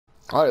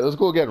All right, let's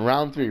go get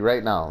round 3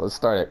 right now. Let's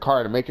start it.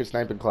 Card, make your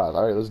sniping class.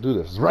 All right, let's do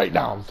this right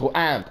now. I'm so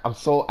amped. I'm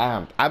so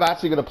amped. I'm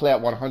actually gonna play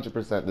at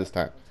 100% this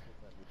time.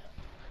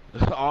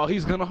 Oh,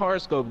 he's gonna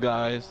horoscope,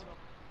 guys.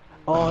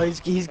 Oh,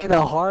 he's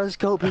gonna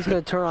horoscope. He's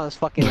gonna turn on his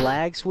fucking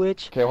lag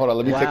switch. Okay, hold on.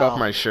 Let me take off Wow.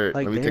 my shirt.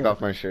 Like, Let me take damn.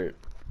 off my shirt.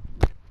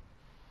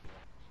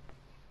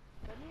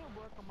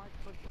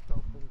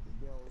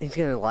 He's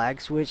gonna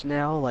lag switch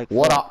now. Like,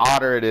 What an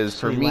honor it is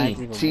So for he me,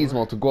 lags even Cheesemo,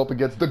 more. to go up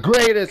against the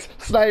greatest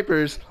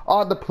snipers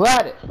on the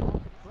planet.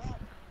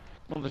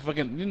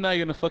 Motherfucking, you're not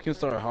gonna fucking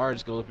start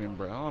horoscoping,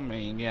 bro. I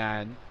mean,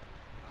 yeah.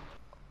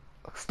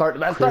 Start the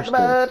match. Start the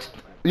match.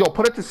 Yo,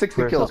 put it to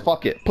 60 kills. Kristen.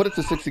 Fuck it. Put it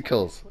to 60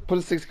 kills. Put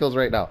it to 60 kills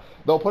right now.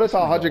 No, put it to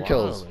 100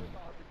 kills.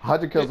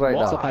 100 kills right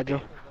What's up, now.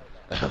 Hydro?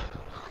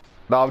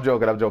 No, I'm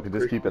joking. I'm joking.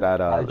 Just keep it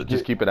at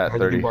just keep it at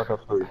 30.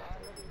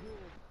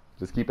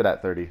 Just keep it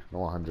at 30. No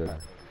 100.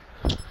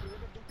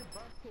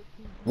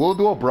 We'll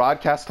do a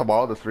broadcast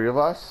tomorrow, the 3 of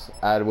us,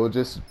 and we'll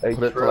just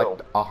put it to like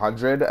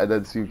 100, and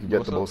then see who can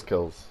get the most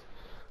kills.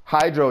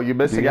 Hydro, you're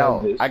missing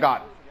out. I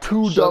got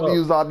 2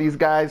 W's on these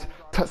guys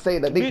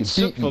saying that they can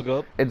beat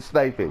me in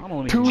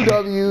sniping. 2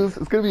 W's.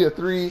 It's gonna be a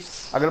 3.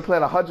 I'm gonna play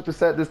at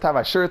 100% this time.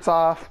 My shirt's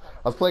off.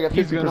 I was playing at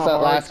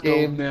 50% last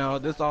game. Now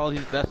that's all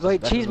he's. That's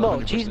Wait, that's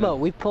Cheesemo.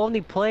 We've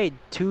only played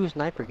 2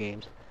 sniper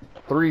games.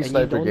 3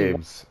 sniper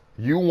games.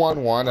 You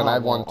won 1, and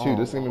I've won 2.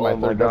 This is gonna be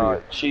my third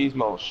W.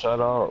 Cheesemo, shut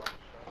up.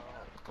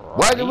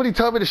 Why did nobody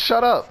tell me to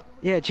shut up?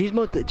 Yeah,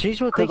 Cheesemo thinks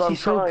he's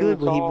so good,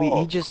 but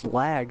he just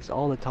lags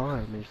all the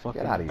time. He's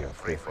fucking. Get out of here,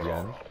 fifth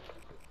gen.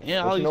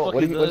 Yeah, What all you he know,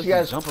 fucking what does you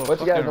guys, is jump what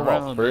you guys know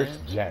about around, first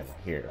man. gen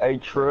here? Hey,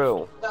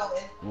 Trill.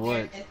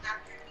 What?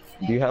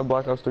 Do you have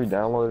Black Ops 3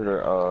 downloaded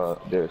or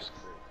disc?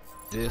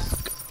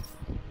 Disc.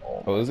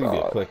 Oh, this is gonna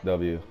be a quick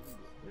W.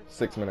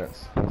 6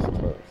 minutes. 6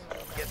 minutes.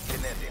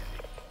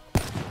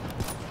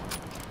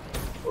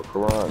 Or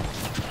Quran?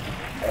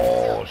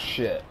 Oh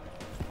shit.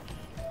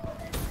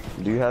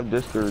 Do you have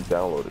disc or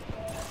downloaded?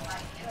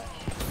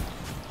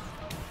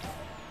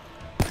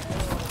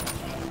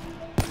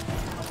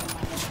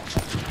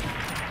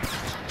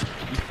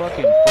 You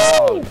fucking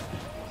frog.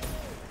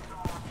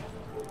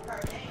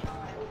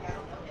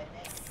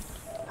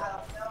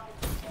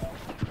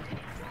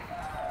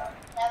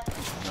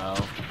 No.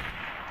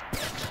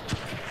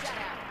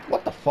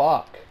 What the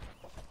fuck?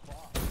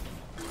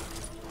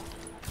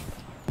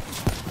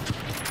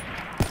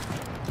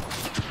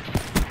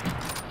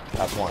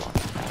 That's 1.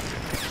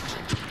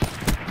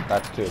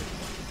 That's 2.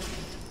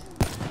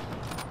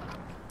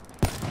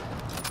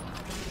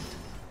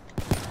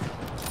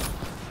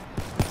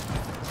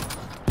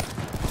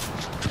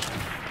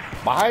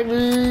 Behind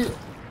me!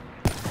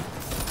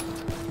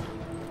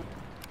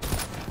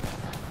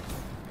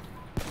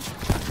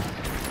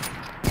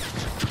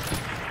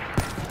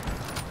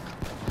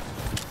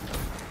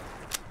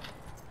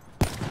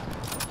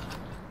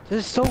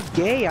 This is so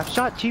gay. I've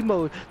shot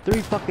Cheesemo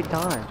 3 fucking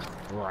times.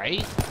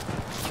 Right?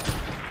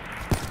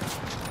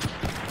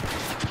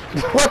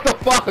 What the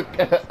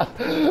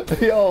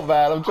fuck? Yo,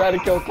 man, I'm trying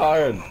to kill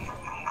Karen.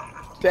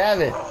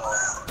 Damn it.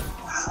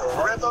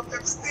 Rip up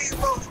them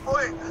steamboats,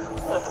 boy.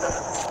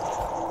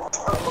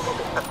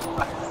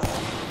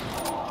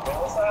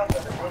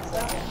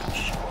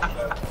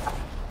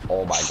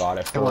 Oh my god,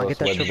 if Come on, Phyllis get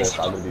that wins triple. this,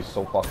 I'm gonna be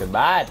so fucking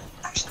mad.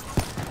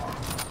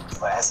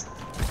 Class.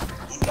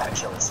 He's gotta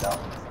kill himself.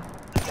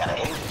 He gotta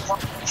aim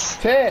it.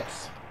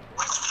 Tits!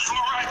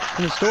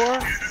 In the store?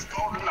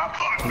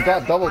 You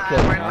got double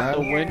kills, The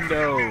man.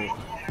 window.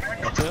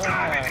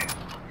 Ah.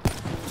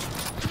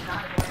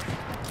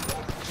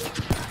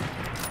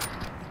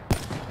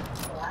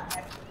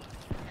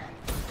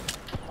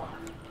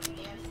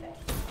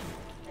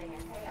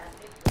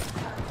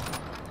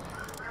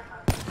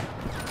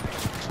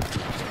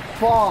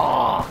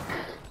 Fuck!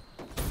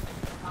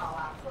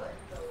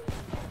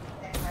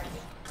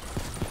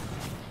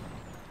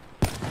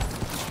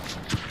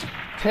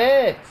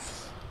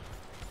 Tits!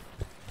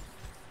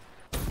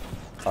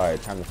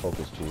 Alright, time to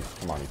focus, Cheese.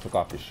 Come on, you took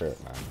off your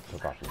shirt, man. You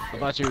took off your I shirt.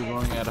 thought you were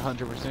going at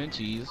 100%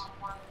 cheese.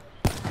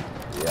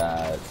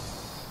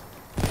 Yes.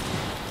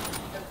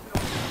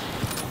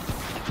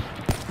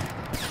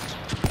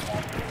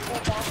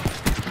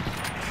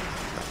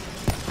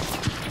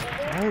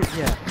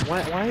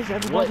 Why is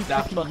everybody What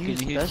that fucking fucking use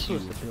hit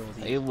specialist you?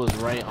 ability? It was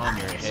right on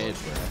your head,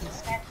 bro.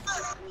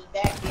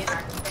 Back then,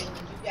 I could sing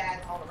with you guys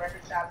on the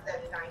record shop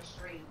 79th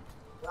Street.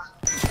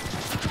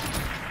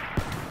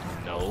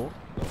 No.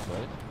 No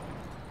what?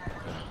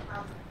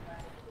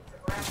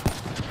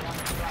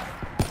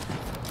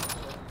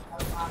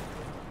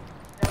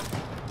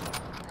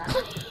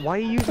 Why are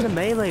you using a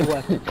melee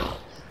weapon?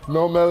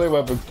 No melee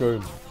weapons,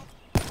 good.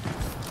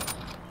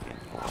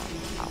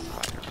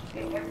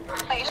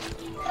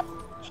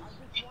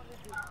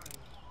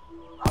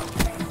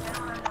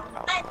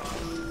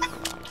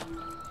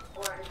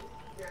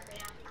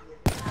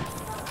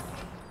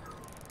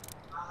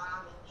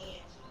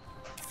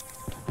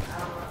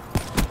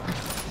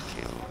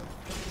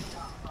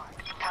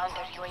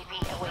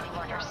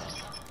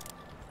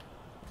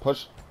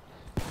 Push.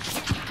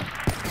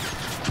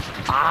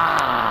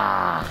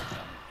 Ah!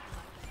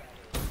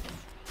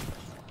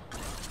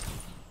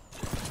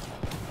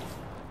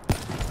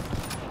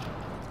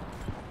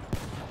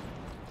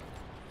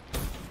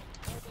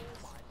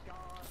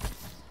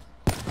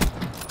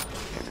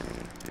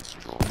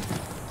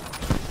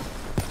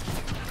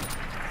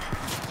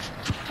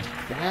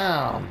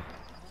 Damn.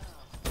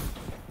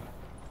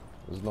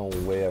 There's no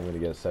way I'm gonna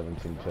get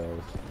 17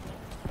 kills.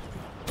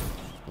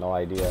 No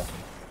idea.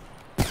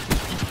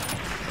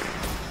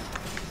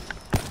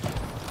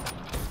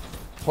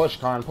 Push,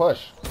 Karn,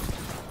 push.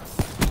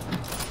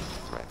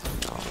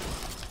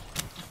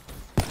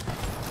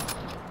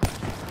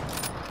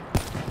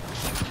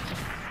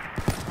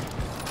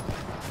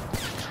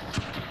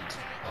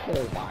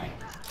 Oh my.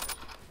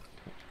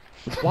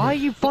 Why are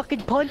you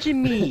fucking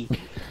punching me?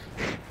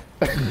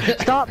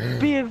 Stop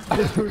being. Stop.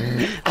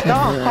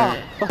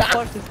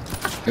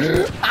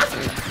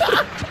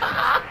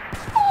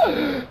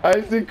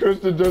 I see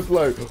Christian just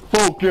like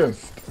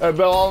focused, and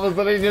then all of a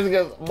sudden he just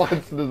gets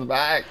punched in his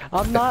back.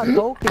 I'm not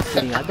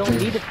focusing. I don't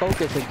need to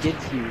focus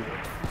against you.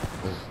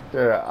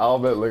 Yeah, I'll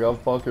admit, like I'm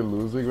fucking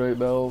losing right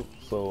now,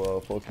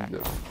 so fucking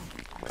good.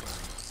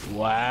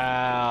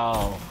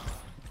 Wow.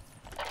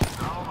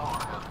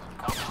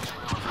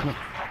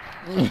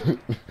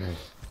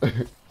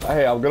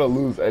 Hey, I'm gonna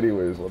lose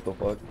anyways. What the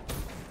fuck?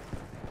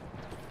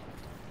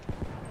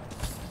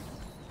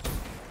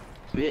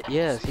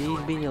 Yeah, see, he's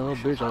being a little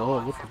bitch. Like,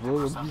 oh, what the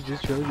fuck? I'm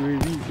just trying to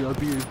read me. I'm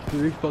being a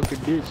big fucking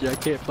bitch. I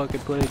can't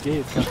fucking play a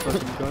game. I'm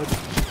fucking garbage.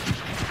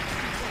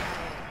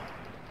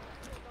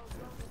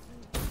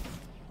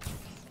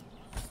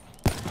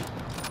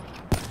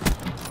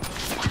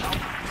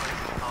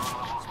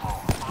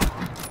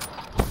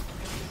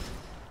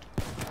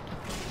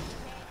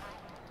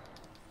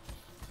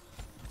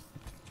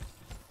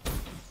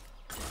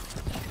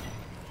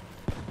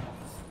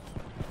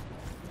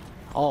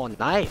 Oh,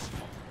 nice.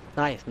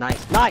 Nice.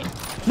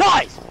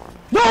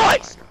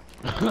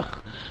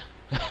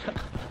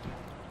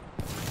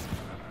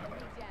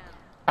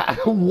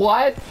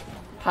 What?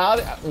 How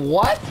did,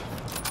 what?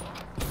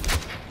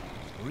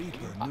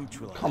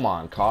 Come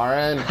on,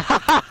 Karen.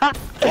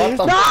 What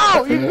the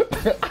No!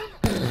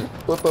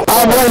 What the I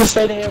fuck? want to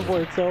say the N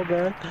word so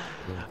bad.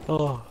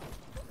 Oh.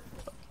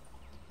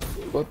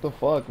 What the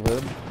fuck,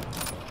 man?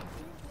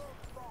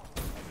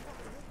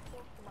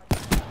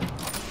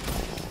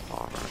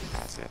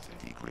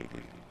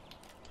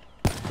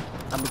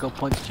 I'm gonna go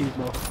punch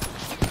Cheesemo.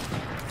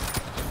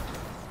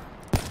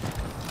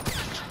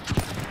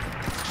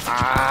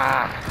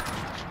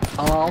 Ah!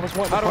 Oh, I was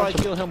wanting How to do I punch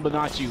him. kill him but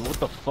not you? What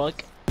the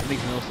fuck? It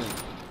makes no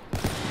sense.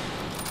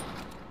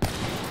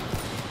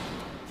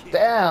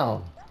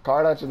 Damn!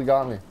 Card actually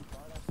got me.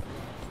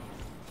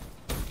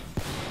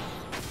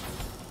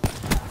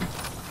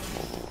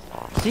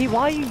 See,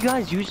 why are you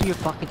guys using your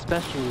fucking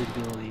special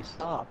abilities?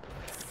 Stop.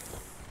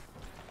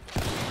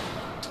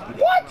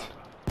 What?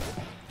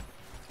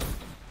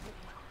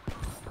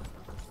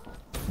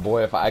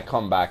 Boy, if I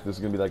come back, this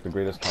is gonna be like the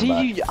greatest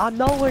comeback. See, I'm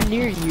nowhere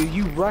near you.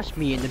 You rushed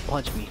me and then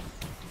punched me.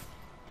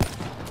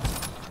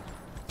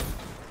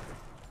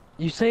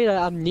 You say that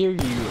I'm near you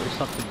or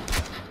something.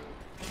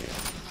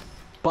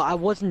 But I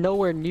wasn't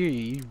nowhere near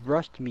you. You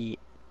rushed me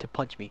to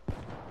punch me.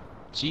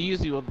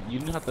 Jeez, you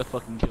didn't have to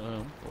fucking kill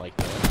him like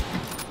that.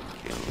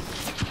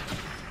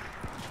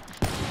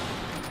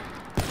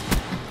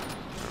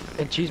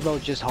 And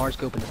Cheesemo just hard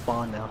scoping the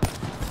spawn now.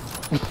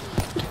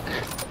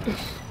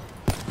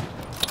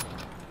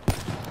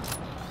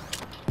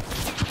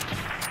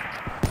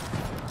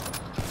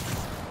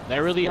 That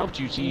really helped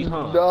you, Cheese,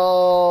 huh?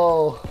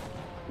 No!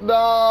 No!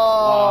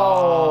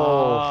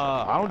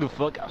 I don't give a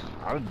fuck.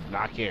 I do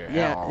not care.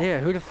 Yeah,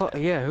 who the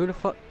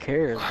fuck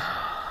cares?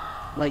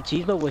 Like,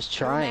 Cheesemo was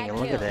trying, and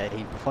look at that,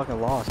 he fucking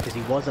lost, because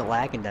he wasn't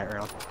lagging that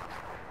round.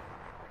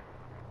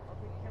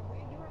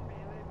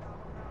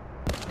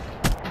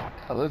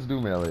 Let's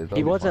do melee.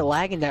 He wasn't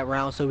lagging that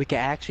round, so we could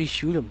actually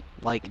shoot him.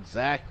 Like,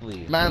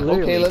 Exactly. Man,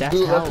 literally, okay,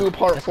 let's do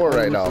part 4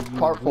 right now. how-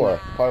 Part 4.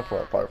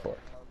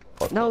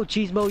 no,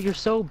 Cheesemo, you're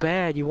so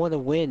bad, you want to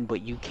win,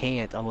 but you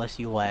can't unless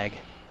you lag.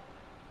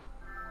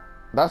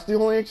 That's the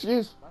only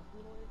excuse.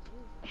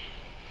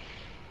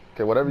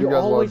 Okay, whatever you You're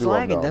guys want always to do, I'm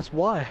lagging, down. that's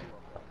why.